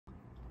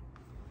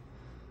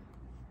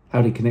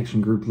Howdy,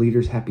 Connection Group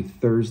leaders. Happy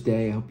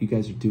Thursday. I hope you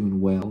guys are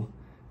doing well.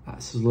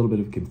 This is a little bit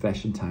of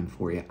confession time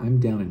for you. I'm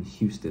down in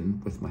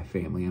Houston with my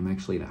family. I'm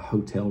actually in a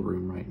hotel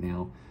room right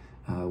now.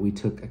 We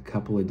took a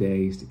couple of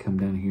days to come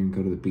down here and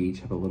go to the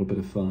beach, have a little bit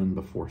of fun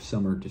before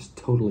summer just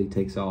totally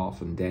takes off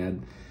and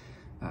Dad,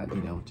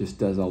 just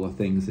does all the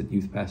things that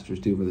youth pastors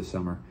do over the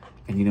summer.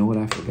 And you know what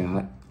I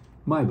forgot?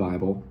 My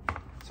Bible.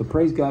 So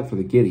praise God for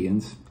the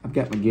Gideons. I've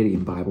got my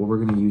Gideon Bible. We're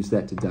going to use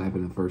that to dive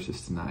into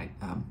verses tonight.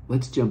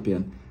 Let's jump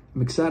in.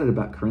 I'm excited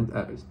about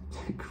Corinthians.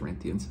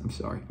 I'm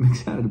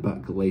excited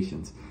about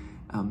Galatians.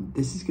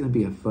 This is going to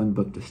be a fun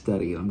book to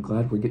study, and I'm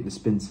glad we're getting to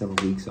spend several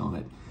weeks on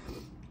it.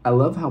 I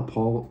love how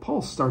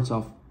Paul starts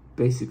off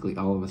basically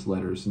all of his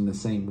letters in the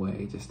same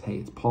way. Just, hey,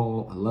 it's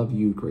Paul. I love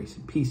you. Grace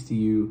and peace to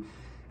you.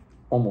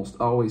 Almost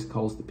always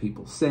calls the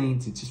people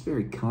saints. It's just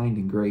very kind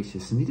and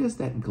gracious, and he does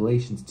that in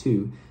Galatians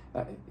too.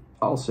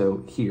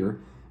 Also here,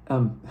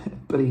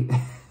 but he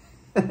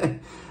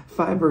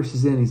 5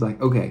 verses in, he's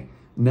like, okay,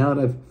 now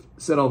that I've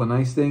said all the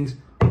nice things,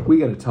 we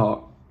got to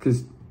talk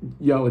because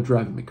y'all are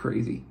driving me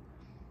crazy.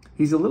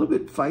 He's a little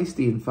bit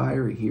feisty and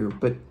fiery here,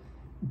 but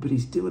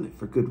he's doing it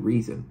for good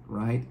reason,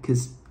 right?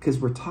 Because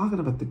we're talking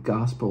about the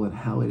gospel and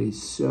how it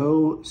is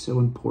so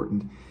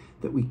important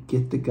that we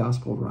get the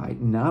gospel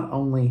right, not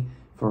only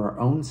for our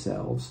own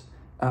selves,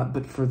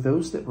 but for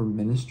those that we're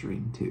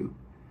ministering to.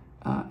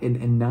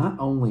 And not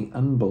only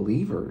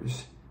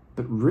unbelievers,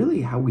 but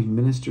really how we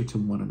minister to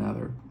one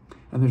another.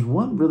 And there's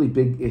one really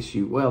big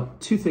issue. Well,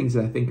 2 things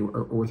that I think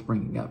are worth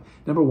bringing up.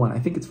 Number 1, I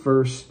think it's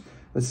verse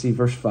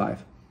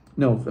 5.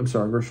 No, I'm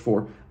sorry, verse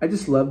 4. I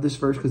just love this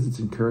verse because it's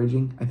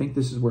encouraging. I think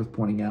this is worth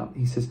pointing out.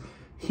 He says,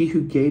 he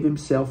who gave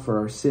himself for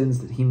our sins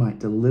that he might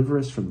deliver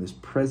us from this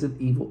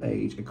present evil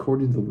age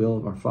according to the will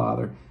of our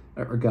Father,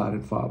 or God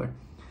and Father.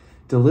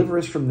 Deliver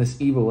us from this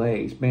evil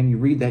age. Man, you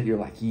read that, you're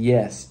like,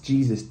 yes,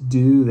 Jesus,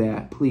 do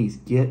that. Please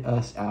get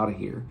us out of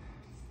here.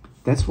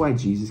 That's why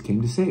Jesus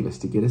came to save us,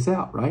 to get us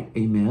out, right?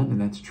 Amen, and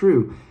that's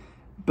true.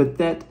 But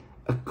that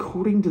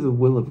according to the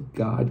will of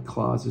God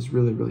clause is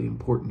really, really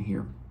important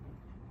here.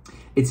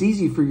 It's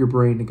easy for your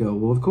brain to go,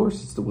 well, of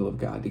course it's the will of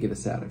God to get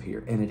us out of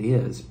here, and it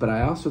is. But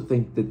I also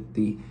think that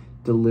the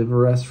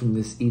deliver us from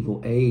this evil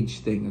age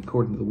thing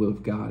according to the will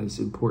of God is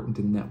important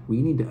in that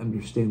we need to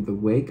understand the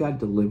way God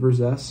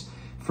delivers us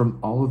from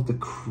all of the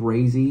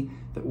crazy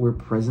that we're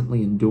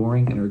presently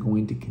enduring and are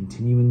going to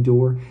continue to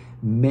endure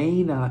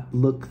may not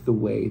look the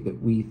way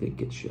that we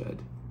think it should.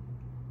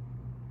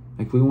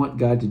 Like we want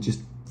God to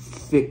just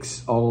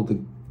fix all the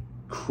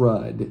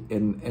crud,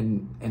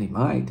 and he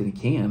might, and he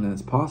can, and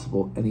it's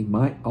possible, and he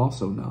might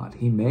also not.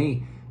 He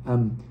may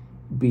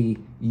be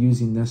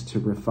using this to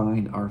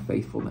refine our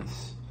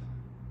faithfulness.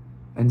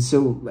 And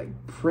so,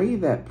 pray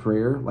that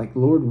prayer,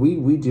 Lord,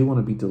 we do want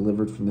to be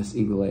delivered from this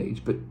evil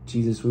age, but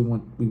Jesus, we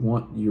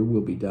want your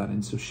will be done.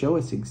 And so show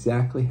us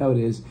exactly how it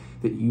is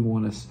that you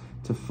want us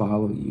to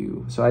follow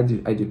you. So I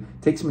do.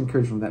 Take some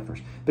encouragement from that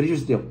verse. But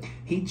here's the deal.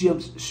 He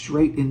jumps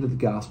straight into the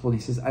gospel, and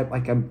he says,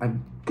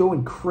 I'm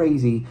going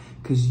crazy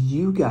because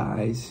you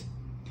guys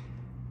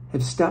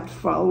have stopped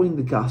following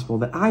the gospel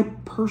that I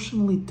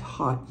personally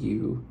taught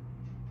you.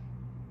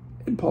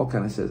 And Paul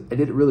kind of says, I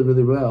did it really,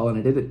 really well, and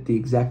I did it the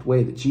exact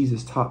way that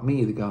Jesus taught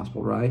me the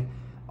gospel, right?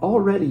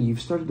 Already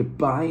you've started to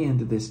buy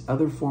into this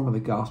other form of the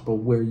gospel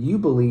where you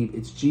believe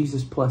it's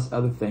Jesus plus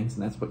other things,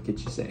 and that's what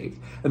gets you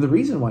saved. And the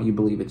reason why you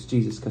believe it's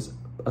Jesus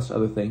plus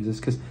other things is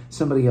because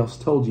somebody else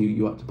told you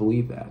you ought to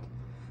believe that.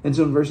 And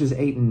so in verses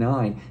 8 and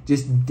 9,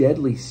 just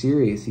deadly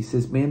serious, he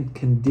says, man,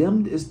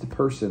 condemned is the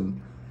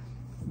person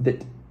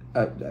that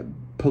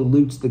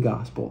pollutes the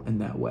gospel in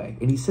that way.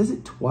 And he says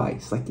it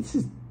twice. This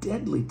is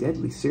deadly,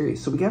 deadly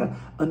serious. So we got to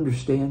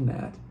understand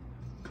that.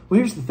 Well,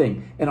 here's the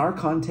thing. In our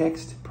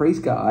context, praise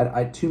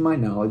God, to my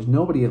knowledge,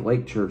 nobody at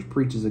Lake Church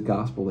preaches a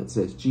gospel that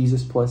says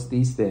Jesus plus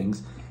these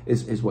things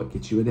is what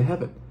gets you into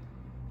heaven.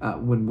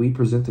 When we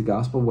present the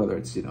gospel, whether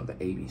it's, the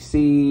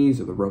ABCs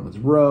or the Romans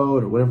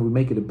Road or whatever, we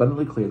make it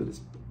abundantly clear that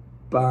it's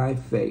by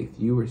faith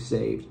you were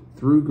saved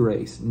through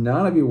grace,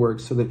 not of your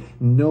works, so that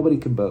nobody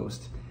can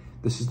boast.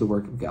 This is the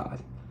work of God.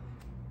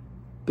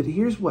 But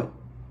here's what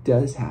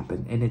does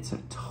happen, and it's a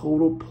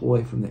total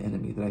ploy from the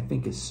enemy that I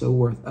think is so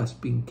worth us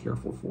being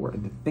careful for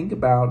and to think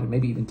about and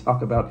maybe even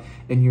talk about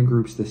in your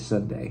groups this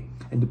Sunday,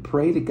 and to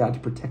pray to God to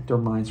protect our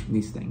minds from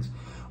these things.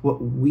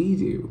 What we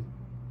do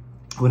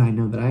when I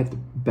know that I have to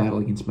battle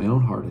against my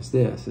own heart is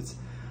this.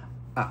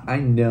 I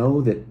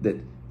know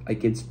that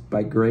it's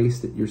by grace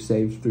that you're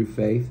saved through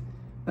faith,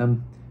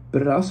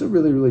 but it also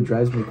really, really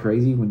drives me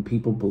crazy when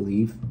people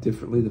believe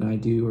differently than I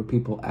do or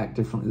people act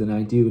differently than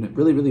I do. And it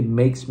really, really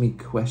makes me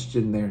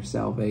question their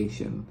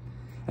salvation.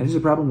 And there's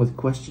a problem with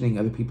questioning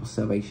other people's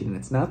salvation. And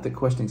it's not that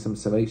questioning some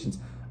salvation's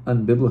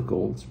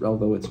unbiblical,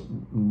 although it's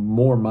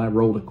more my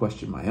role to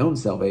question my own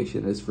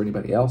salvation as for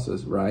anybody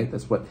else's, right?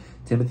 That's what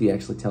Timothy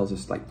actually tells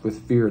us,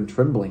 with fear and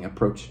trembling,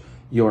 approach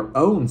your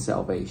own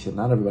salvation,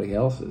 not everybody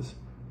else's.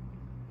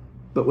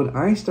 But when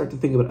I start to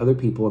think about other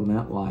people in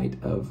that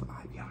light of,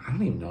 I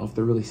don't even know if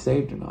they're really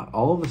saved or not,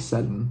 all of a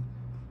sudden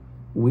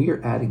we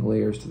are adding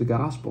layers to the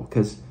gospel,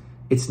 because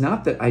It's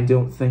not that I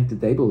don't think that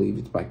they believe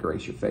it's by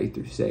grace you're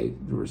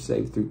saved we're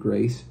saved through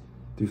grace,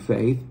 through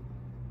faith.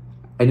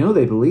 I know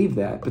they believe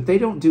that, but they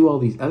don't do all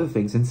these other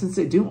things. And since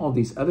they do all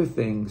these other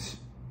things,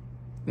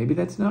 maybe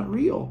that's not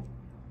real.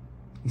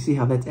 You see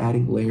how that's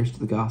adding layers to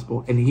the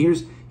gospel? And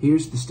here's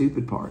the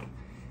stupid part.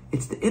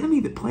 It's the enemy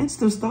that plants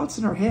those thoughts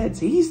in our heads.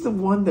 He's the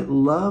one that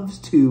loves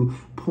to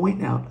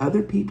point out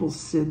other people's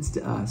sins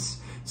to us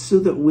so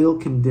that we'll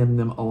condemn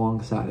them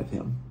alongside of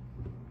him,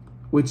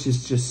 which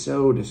is just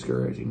so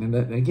discouraging. And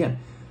again,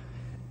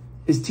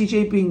 is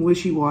TJ being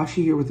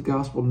wishy-washy here with the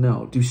gospel?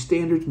 No. Do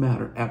standards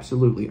matter?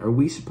 Absolutely. Are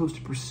we supposed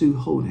to pursue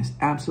holiness?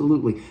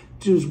 Absolutely.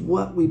 Does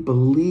what we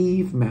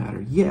believe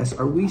matter? Yes.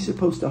 Are we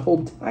supposed to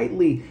hold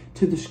tightly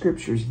to the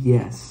scriptures?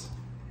 Yes.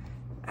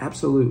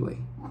 Absolutely.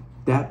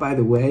 That, by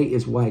the way,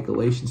 is why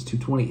Galatians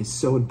 2:20 is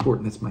so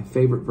important. That's my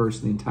favorite verse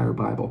in the entire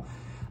Bible.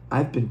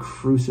 I've been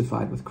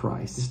crucified with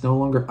Christ. It's no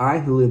longer I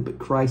who live, but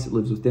Christ that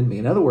lives within me.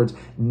 In other words,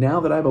 now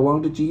that I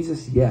belong to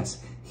Jesus,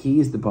 yes, he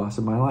is the boss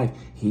of my life.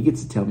 He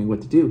gets to tell me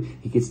what to do.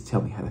 He gets to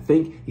tell me how to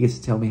think. He gets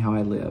to tell me how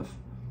I live.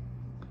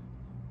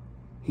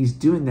 He's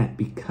doing that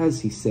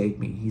because he saved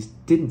me. He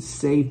didn't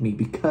save me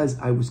because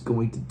I was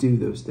going to do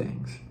those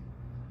things.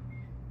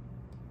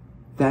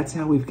 That's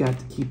how we've got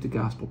to keep the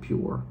gospel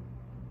pure.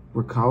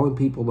 We're calling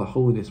people to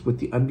holiness with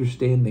the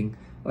understanding,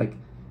 like,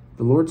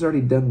 the Lord's already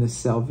done this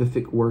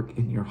salvific work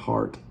in your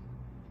heart.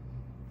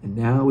 And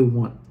now we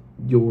want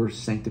your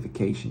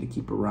sanctification to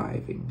keep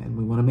arriving. And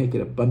we want to make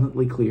it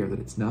abundantly clear that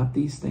it's not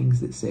these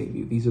things that save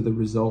you. These are the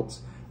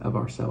results of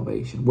our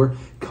salvation. We're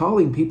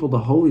calling people to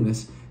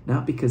holiness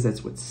not because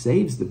that's what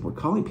saves them. We're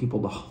calling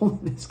people to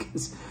holiness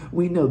because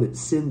we know that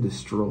sin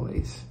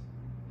destroys.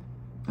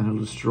 And it'll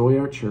destroy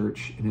our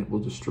church, and it will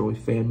destroy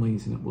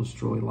families, and it will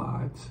destroy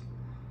lives.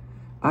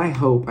 I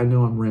know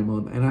I'm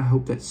rambling, and I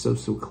hope that's so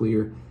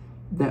clear.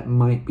 That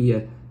might be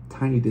a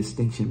tiny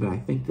distinction, but I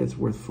think that's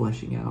worth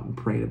fleshing out and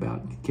praying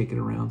about and kicking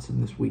around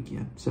some this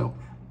weekend. So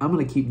I'm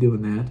going to keep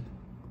doing that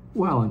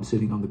while I'm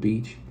sitting on the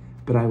beach,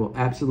 but I will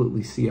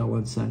absolutely see y'all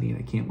on Sunday, and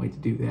I can't wait to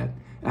do that.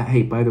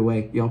 Hey, by the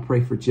way, y'all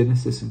pray for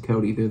Genesis and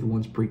Cody. They're the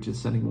ones preaching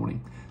Sunday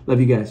morning. Love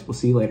you guys. We'll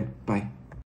see you later. Bye.